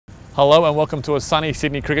Hello and welcome to a sunny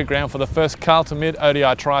Sydney cricket ground for the first Carlton Mid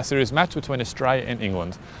ODI Tri-Series match between Australia and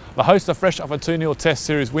England. The hosts are fresh off a 2-0 Test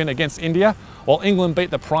Series win against India, while England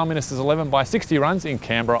beat the Prime Minister's 11 by 60 runs in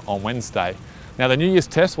Canberra on Wednesday. Now the New Year's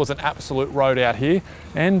Test was an absolute road out here,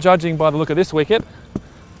 and judging by the look of this wicket,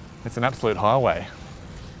 it's an absolute highway.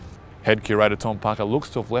 Head curator Tom Parker looks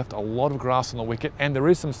to have left a lot of grass on the wicket, and there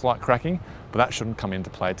is some slight cracking, but that shouldn't come into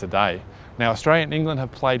play today. Now Australia and England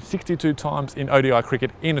have played 62 times in ODI cricket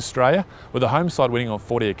in Australia, with the home side winning on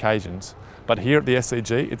 40 occasions. But here at the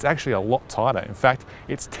SCG, it's actually a lot tighter. In fact,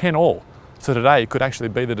 it's 10-all, so today could actually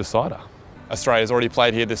be the decider. Australia's already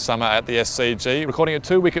played here this summer at the SCG, recording a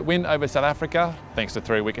 2-wicket win over South Africa, thanks to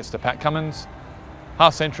 3 wickets to Pat Cummins,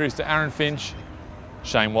 half centuries to Aaron Finch,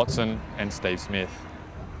 Shane Watson and Steve Smith.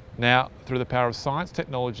 Now, through the power of science,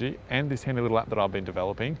 technology and this handy little app that I've been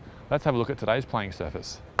developing, let's have a look at today's playing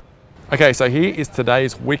surface. Okay, so here is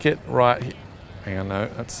today's wicket right here. Hang on, no,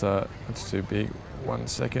 that's too big. 1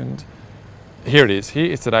 second. Here it is. Here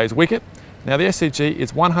is today's wicket. Now the SCG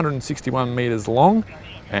is 161 metres long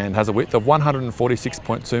and has a width of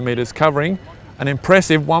 146.2 metres, covering an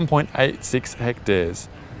impressive 1.86 hectares.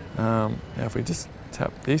 Now if we just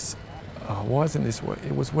tap this, why isn't this working?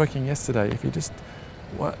 It was working yesterday. If you just,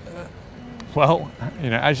 well, you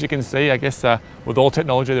know, as you can see, I guess with all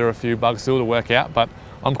technology there are a few bugs still to work out, but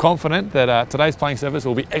I'm confident that today's playing surface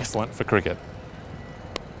will be excellent for cricket.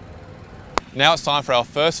 Now it's time for our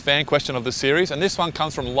first fan question of the series, and this one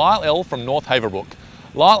comes from Lyle L from North Haverbrook.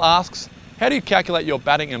 Lyle asks, how do you calculate your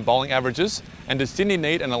batting and bowling averages, and does Sydney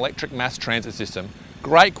need an electric mass transit system?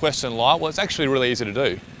 Great question, Lyle. Well, it's actually really easy to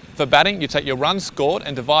do. For batting, you take your runs scored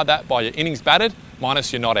and divide that by your innings batted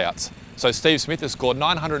minus your not outs. So Steve Smith has scored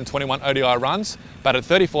 921 ODI runs, batted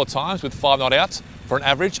 34 times with 5 not outs for an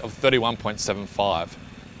average of 31.75.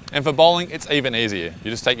 And for bowling, it's even easier.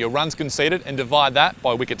 You just take your runs conceded and divide that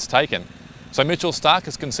by wickets taken. So Mitchell Starc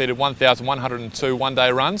has conceded 1,102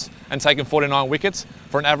 one-day runs and taken 49 wickets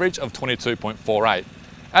for an average of 22.48.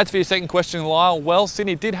 As for your second question, Lyle, well,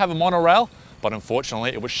 Sydney did have a monorail, but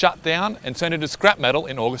unfortunately it was shut down and turned into scrap metal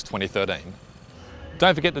in August 2013.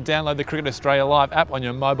 Don't forget to download the Cricket Australia Live app on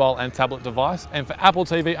your mobile and tablet device. And for Apple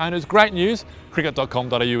TV owners, great news,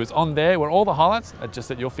 cricket.com.au is on there, where all the highlights are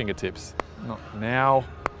just at your fingertips. Not now.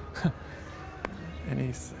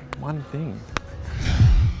 One thing.